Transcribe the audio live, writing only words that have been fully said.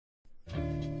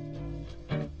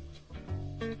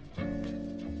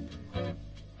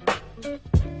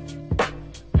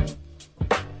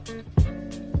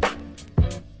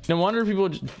No wonder people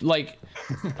like.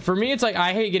 For me, it's like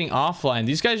I hate getting offline.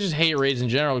 These guys just hate raids in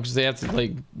general because they have to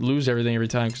like lose everything every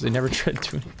time because they never try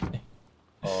to do anything.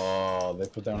 Oh, they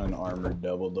put down an armored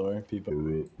double door. People.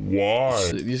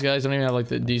 Why? These guys don't even have like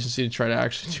the decency to try to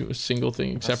actually do a single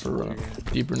thing except for run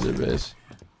deeper into their base.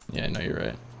 Yeah, no, you're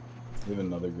right. We have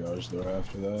another garage door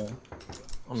after that.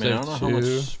 I mean, I don't know how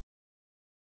much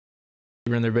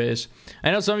in their base.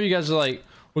 I know some of you guys are like,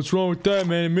 what's wrong with that,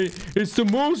 man? It's the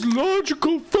most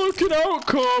logical fucking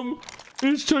outcome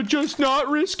is to just not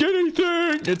risk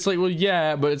anything. It's like, well,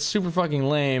 yeah, but it's super fucking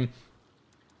lame.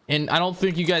 And I don't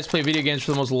think you guys play video games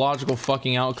for the most logical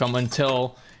fucking outcome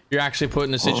until you're actually put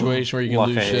in a situation where you can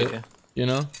lose shit. You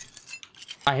know?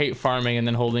 I hate farming and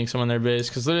then holding someone their base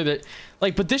because literally,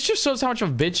 like, but this just shows how much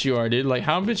of a bitch you are, dude. Like,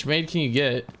 how bitch made can you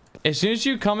get? As soon as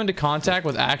you come into contact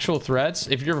with actual threats,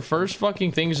 if your first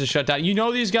fucking thing is to shut down, you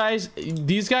know these guys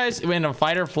in a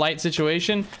fight or flight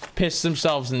situation piss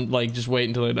themselves and like just wait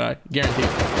until they die, guaranteed.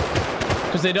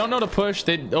 Because they don't know to push.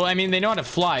 Well, I mean, they know how to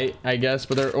fly, I guess,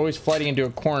 but they're always flighting into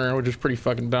a corner, which is pretty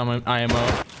fucking dumb.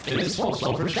 IMO.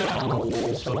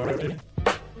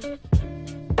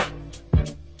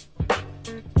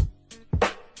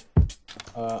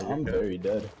 I'm very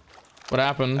dead. What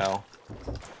happened? Hell.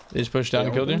 They just pushed out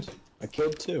and killed you? I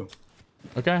killed 2.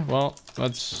 Okay, well,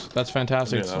 that's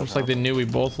fantastic. It looks like they knew we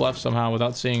both left somehow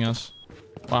without seeing us.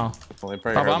 Wow. Well,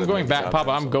 Papa, I'm going back.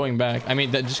 Papa, I'm going back. I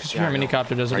mean, that just because you hear a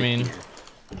minicopter doesn't mean...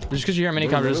 Just because you hear a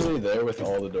minicopter doesn't... We're literally there with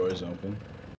all the doors open.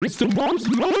 It's the most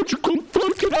logical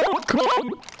fucking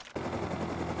outcome.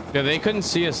 Yeah, they couldn't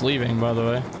see us leaving, by the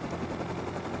way.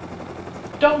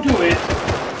 Don't do it.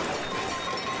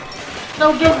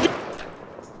 No, don't do it.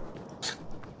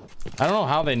 I don't know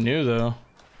how they knew, though.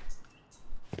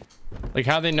 Like,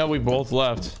 how they know we both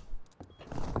left.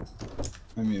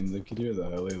 I mean, they could hear the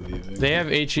heli leaving. They have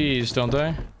HEs, don't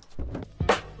they?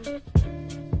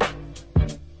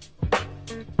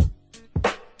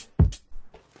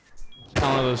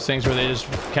 One of those things where they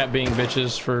just kept being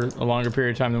bitches for a longer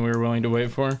period of time than we were willing to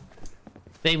wait for.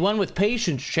 They won with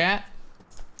patience, chat.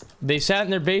 They sat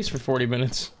in their base for 40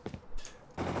 minutes.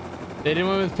 They didn't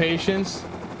win with patience.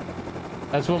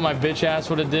 That's what my bitch ass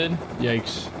would have did.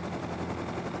 Yikes.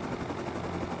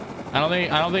 I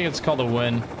don't think it's called a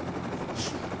win.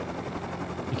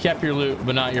 You kept your loot,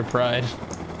 but not your pride.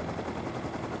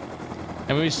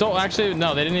 And we still actually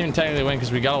no, they didn't even technically win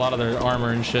because we got a lot of their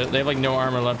armor and shit. They have like no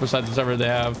armor left besides whatever they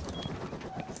have.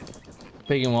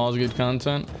 Taking walls, good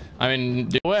content. I mean,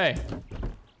 away.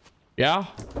 Yeah.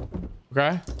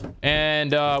 Okay.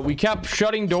 And we kept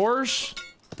shutting doors.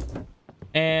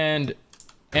 And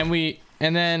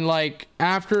then like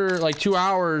after like 2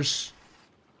 hours,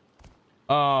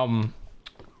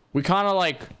 we kind of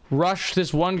like rushed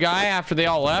this one guy after they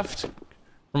all left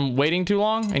from waiting too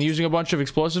long and using a bunch of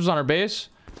explosives on our base,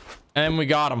 and then we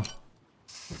got him.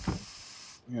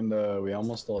 And we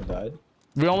almost all died.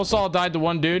 We almost all died to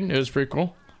one dude. It was pretty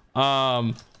cool.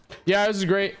 Yeah, this is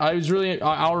great.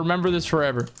 I'll remember this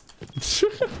forever.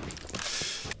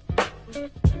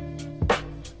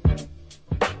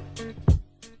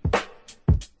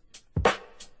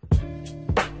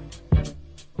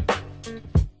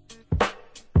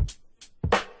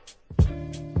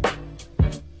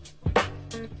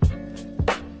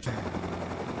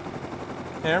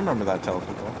 Yeah, I remember that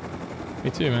telephone call.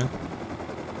 Me too, man.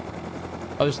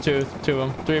 Oh, there's two of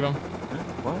them, 3 of them.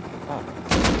 What? Oh.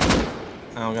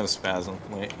 I'm gonna spasm.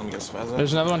 Wait, I'm gonna spasm.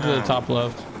 There's another one to the top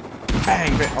left.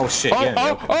 Bang, bang. Oh shit. Oh,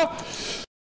 Yeah, oh.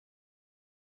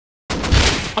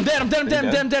 I'm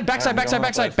dead. Backside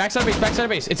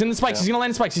base. It's in the spikes. He's gonna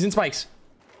land in spikes. He's in spikes.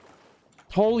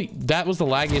 Holy, that was the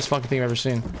laggiest fucking thing I've ever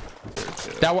seen.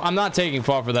 I'm not taking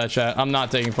fault for that, chat. I'm not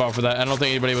taking fault for that. I don't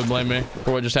think anybody would blame me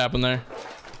for what just happened there.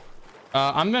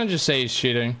 I'm gonna just say he's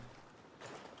cheating.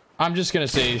 I'm just gonna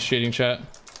say he's cheating, chat.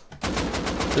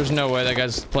 There's no way that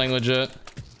guy's playing legit.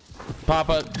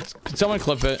 Papa, could someone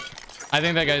clip it? I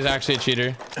think that guy's actually a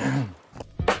cheater.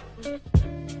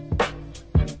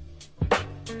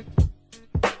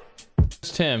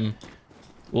 It's him.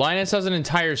 Linus has an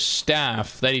entire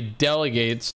staff that he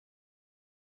delegates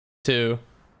to.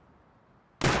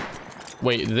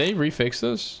 Wait, did they refix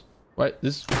this? What?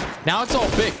 This now it's all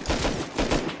fixed.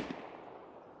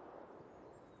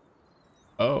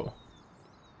 Oh.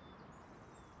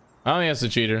 I don't think that's a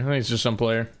cheater. I think it's just some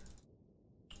player.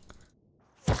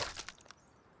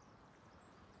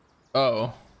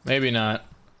 Oh, maybe not.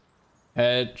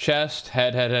 Head, chest,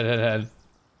 head.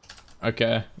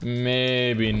 Okay,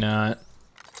 maybe not.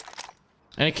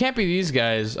 And it can't be these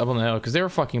guys up on the hill because they were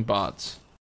fucking bots.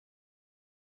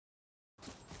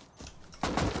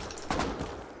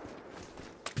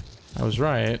 I was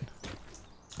right.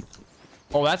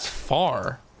 Oh, that's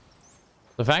far.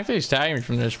 The fact that he's tagging me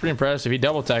from there is pretty impressive. He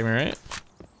double tagged me, right?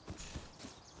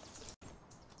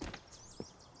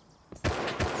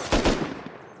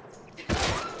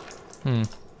 Hmm.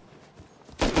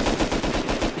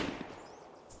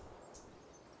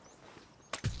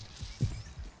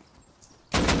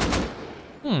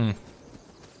 Hmm.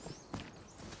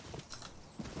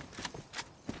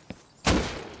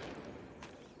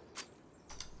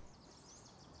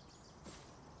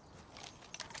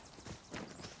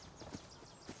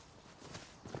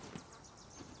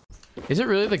 Is it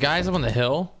really the guys up on the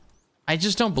hill? I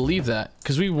just don't believe that.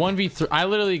 Because we 1v3. I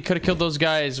literally could have killed those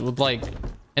guys with like...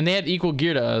 And they had equal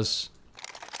gear to us.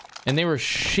 And they were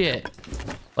shit.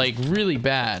 Like, really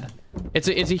bad. It's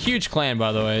a huge clan,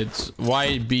 by the way. It's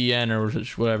YBN or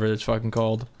whatever it's fucking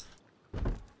called.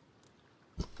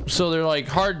 So they're like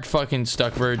hard fucking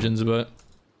stuck virgins, but...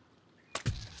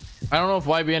 I don't know if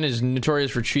YBN is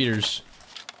notorious for cheaters.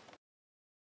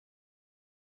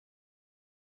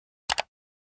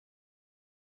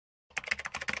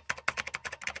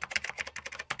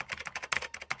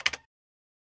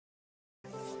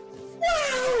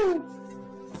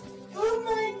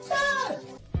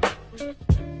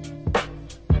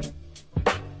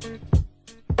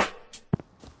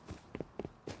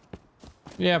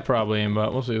 Yeah, probably,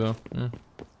 but we'll see though. Yeah.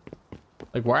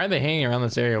 Like, why are they hanging around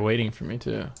this area waiting for me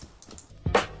too?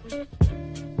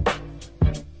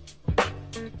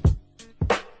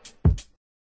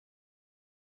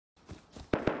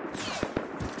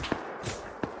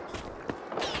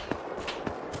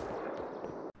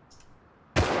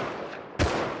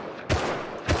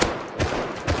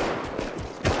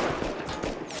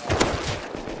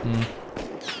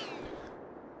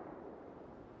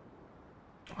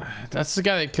 That's the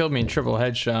guy that killed me and triple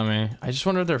headshot me. I just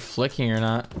wonder if they're flicking or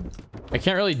not. I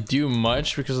can't really do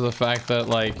much because of the fact that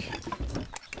like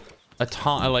I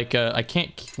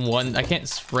can't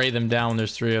spray them down when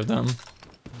there's 3 of them.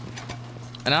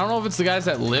 And I don't know if it's the guys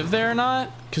that live there or not,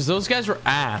 because those guys were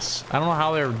ass. I don't know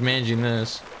how they're managing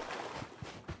this.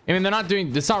 I mean, they're not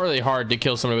doing, it's not really hard to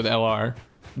kill somebody with LR.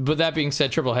 But that being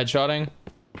said, triple headshotting.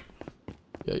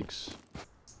 Yikes.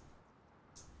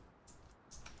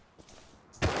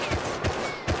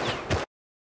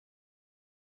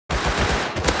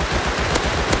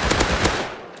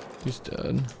 He's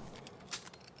dead.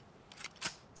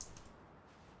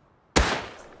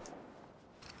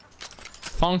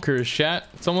 Funkers, chat.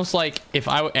 It's almost like if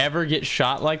I ever get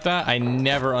shot like that, I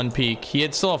never unpeak. He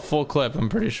had still a full clip, I'm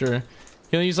pretty sure.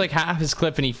 He only used like half his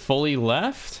clip and he fully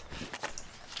left?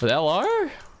 With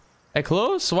LR? At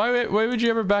close? Why would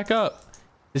you ever back up?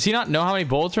 Does he not know how many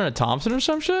bullets are in a Thompson or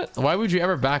some shit? Why would you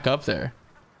ever back up there?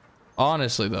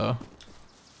 Honestly, though.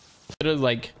 Literally,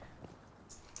 like...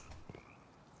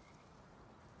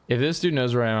 If this dude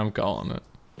knows where I am, I'm calling it.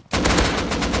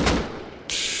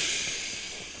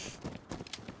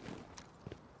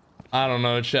 I don't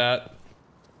know, chat.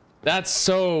 That's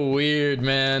so weird,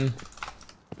 man.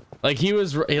 Like, he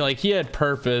was... Like, he had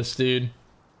purpose, dude.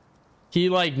 He,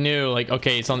 like, knew, like,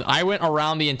 okay, it's on... I went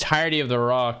around the entirety of the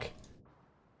rock.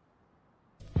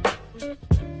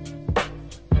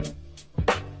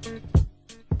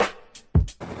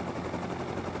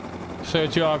 So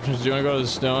 2 options. Do you want to go to the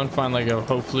snow and find like a,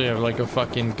 hopefully have like a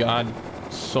fucking god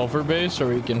sulfur base,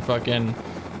 or we can fucking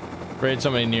raid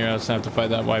somebody near us and have to fight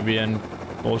that YBN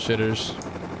bullshitters.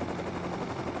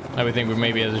 I would think we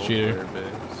maybe as a cheater.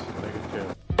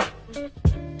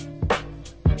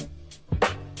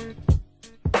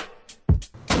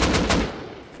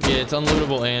 Yeah, it's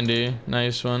unlootable, Andy.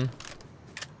 Nice one.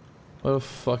 What a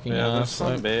fucking yeah, ass.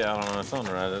 there's some bait, I don't know, it's on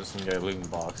Reddit, some guy looting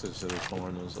boxes to the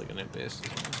corn, there's like an it base.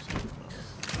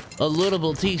 A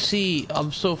lootable TC.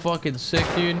 I'm so fucking sick,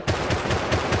 dude.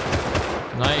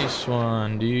 Nice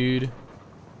one, dude.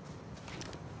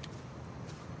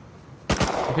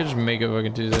 I could just make a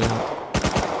fucking Tuesday.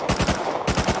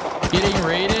 Getting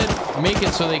raided? Make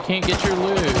it so they can't get your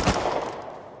loot.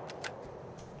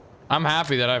 I'm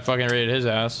happy that I fucking raided his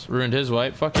ass. Ruined his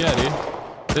wipe. Fuck yeah, dude.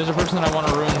 If there's a person that I want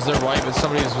to ruin their wipe, it's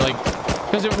somebody's like...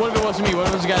 Because what if it wasn't me? What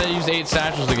if it was the guy that used 8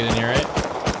 satchels to get in here, right?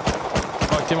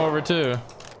 Fucked him over too.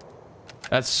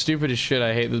 That's stupid as shit.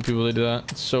 I hate the people that do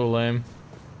that. It's so lame.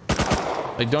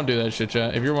 Like, don't do that shit,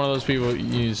 chat. If you're one of those people, you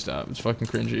need to stop. It's fucking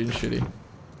cringy and shitty.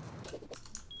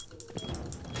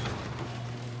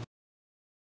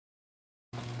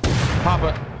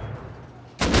 Papa.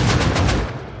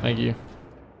 Thank you.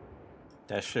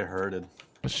 That shit hurted.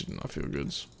 That shit did not feel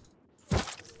good.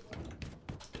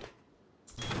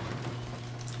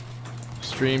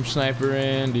 Stream sniper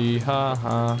Andy,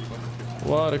 haha.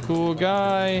 What a cool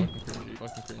guy.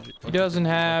 Fucking cringy. He doesn't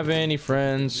have any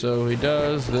friends, so he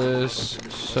does this.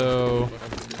 So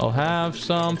I'll have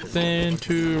something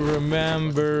to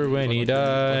remember when he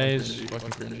dies.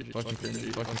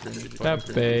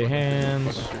 Pepe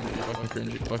hands.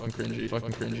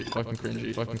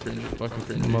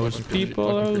 Most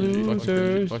people are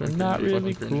losers. They're not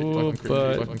really cool,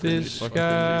 but this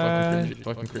guy, he'll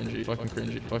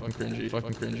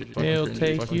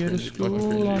take you to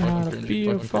school on how to be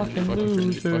a fucking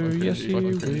loser. Yes, he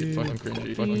will. Be fucking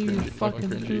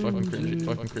loser.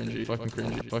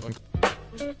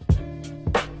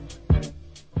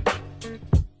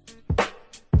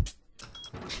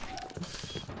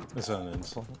 Is that an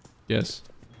insult? Yes.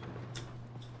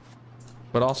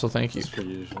 But also thank you. That's per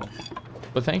usual.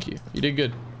 But thank you. You did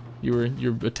good.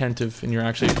 You're attentive and you're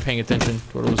actually paying attention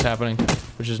to what was happening,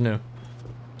 which is new.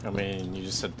 I mean, you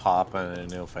just said pop, and I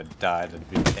didn't know if I died, I'd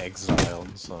be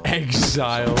exiled. So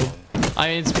Exiled. I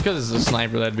mean, it's because it's a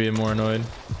sniper that'd be more annoyed.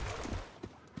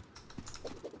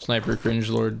 Sniper cringe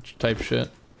lord type shit.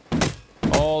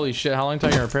 Holy shit! How long till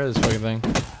I can repair this fucking thing?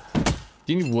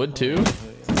 Do you need wood too?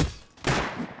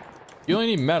 You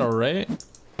only need metal, right?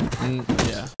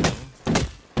 Yeah.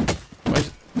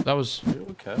 That was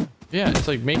okay. Yeah, it's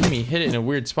like making me hit it in a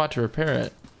weird spot to repair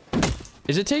it.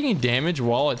 Is it taking damage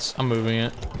while I'm moving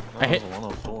it? I hit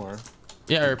 104.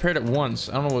 Yeah, I repaired it once.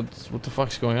 I don't know what the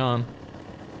fuck's going on.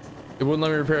 It wouldn't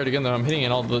let me repair it again though. I'm hitting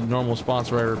in all the normal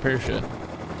spots where I repair shit.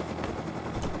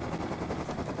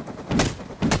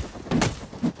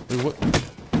 Wait,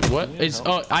 what? It's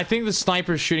I think the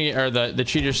sniper's shooting it, or the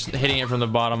cheater's hitting it from the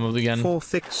bottom of the gun.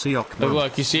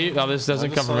 Look, you see how this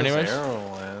doesn't come from anyways? Arrow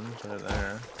land right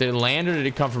there. Did it land or did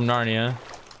it come from Narnia?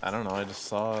 I don't know, I just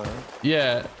saw it.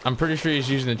 Yeah, I'm pretty sure he's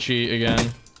using the cheat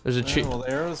again. There's a cheat. Well,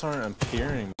 the arrows aren't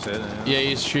appearing. Yeah,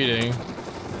 he's cheating. Yeah,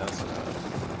 that's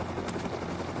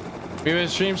we have a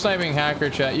stream sniping hacker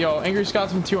chat. Yo, Angry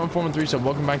Scott's from 2141 sub.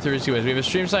 Welcome back to Risky Ways. We have a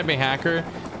stream sniping hacker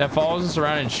that follows us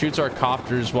around and shoots our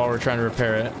copters while we're trying to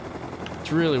repair it.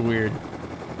 It's really weird.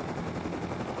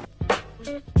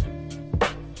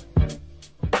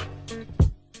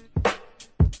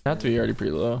 Have to be already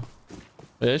pretty low.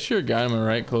 Yeah, that's your guy on my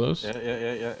right close. Yeah.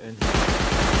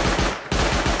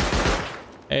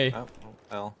 Hey. Oh,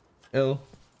 L. L.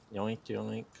 Yoink,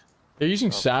 yoink. They're using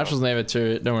satchels and they have a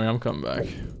turret. Don't worry, I'm coming back.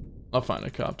 I'll find a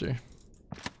copter.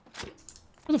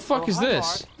 What the fuck is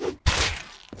this?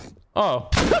 Oh,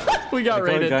 we got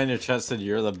raided. The guy in your chat said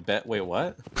you're the bet. Wait,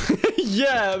 what?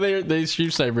 Yeah, they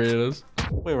stream snipe raided us.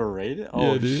 Wait, we're raided?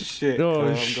 Oh, yeah, shit.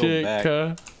 Oh,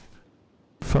 shit,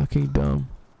 fucking dumb.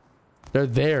 They're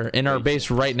there in our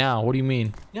base right now. What do you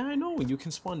mean? Yeah, I know. You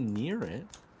can spawn near it.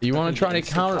 You want to try to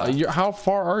counter? How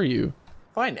far are you?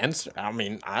 Fine, end I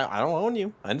mean, I don't own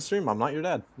you. End stream. I'm not your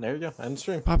dad. There you go. End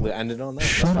stream. Pop, end it on that.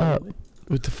 Shut up.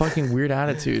 With the fucking weird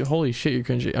attitude. Holy shit, you're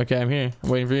cringy. Okay, I'm here. I'm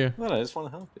waiting for you. No, I just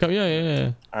want to help. Come,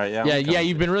 yeah. All right, yeah. Yeah,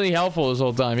 you've been really helpful this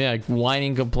whole time. Yeah,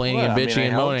 whining, complaining, and bitching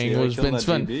and moaning. It's been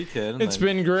fun. It's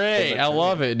been great. I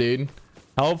love it, dude.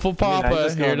 Helpful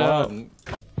Papa here to help.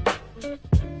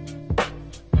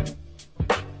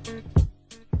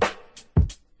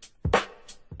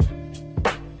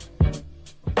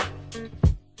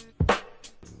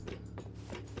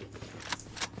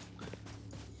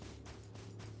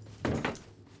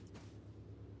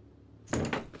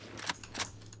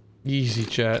 Easy,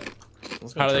 chat.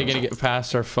 How are they gonna get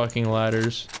past our fucking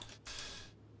ladders?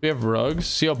 We have rugs.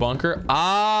 Seal bunker.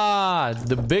 Ah,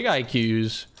 the big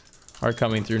IQs are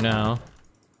coming through now.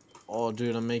 Oh,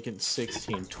 dude, I'm making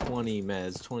 16, 20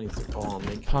 meds, 23. Oh, I'm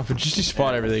making. Papa, just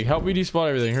despawn everything. Help me despawn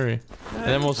everything. Hurry. And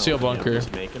then we'll seal bunker.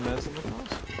 Just making meds in the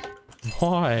house.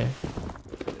 Why?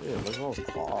 Yeah, look at all the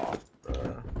cloth,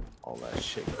 bro. All that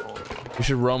shit going on. We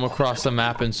should roam across the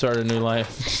map and start a new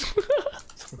life.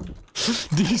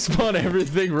 Despawn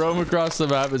everything, roam across the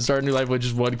map, and start a new life with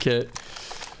just one kit.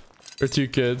 Or 2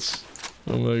 kits.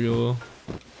 Oh my god.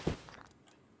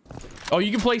 Oh, you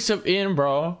can place them in,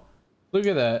 bro. Look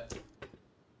at that.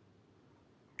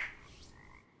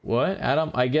 What? Adam,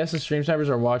 I guess the stream snipers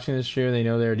are watching this stream and they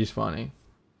know they're despawning.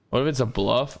 What if it's a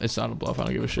bluff? It's not a bluff. I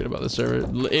don't give a shit about the server.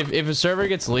 If a server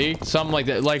gets leaked, something like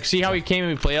that. Like, see how we came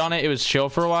and we played on it? It was chill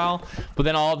for a while, but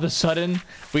then all of a sudden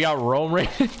we got roam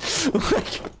raided.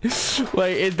 That's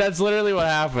literally what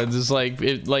happens. It's like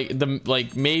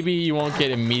maybe you won't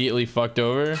get immediately fucked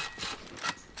over,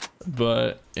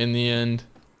 but in the end,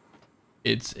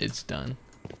 it's done.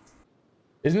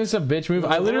 Isn't this a bitch move?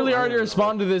 I literally already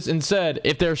responded to this and said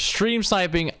if they're stream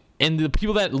sniping. And the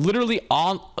people that literally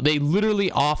offline, they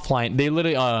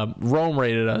literally roam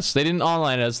raided us. They didn't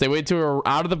online us. They waited till we were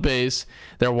out of the base.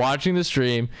 They're watching the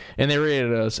stream and they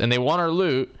raided us and they want our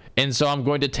loot And so I'm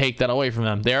going to take that away from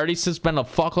them. They already spent a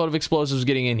fuckload of explosives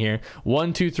getting in here.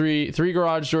 1, 2, 3, 3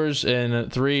 garage doors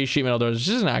and 3 sheet metal doors, which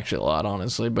isn't actually a lot,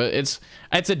 honestly, but it's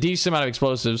a decent amount of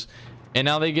explosives. And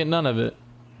now they get none of it.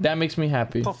 That makes me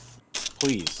happy.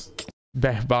 Please.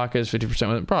 Baka is 50%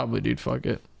 with it. Probably, dude. Fuck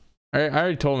it. I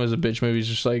already told him as a bitch. Maybe he's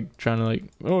just like trying to like,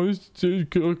 oh, this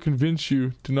will convince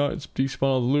you to not despawn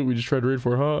all the loot we just tried to raid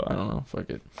for, huh? I don't know. Fuck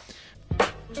it.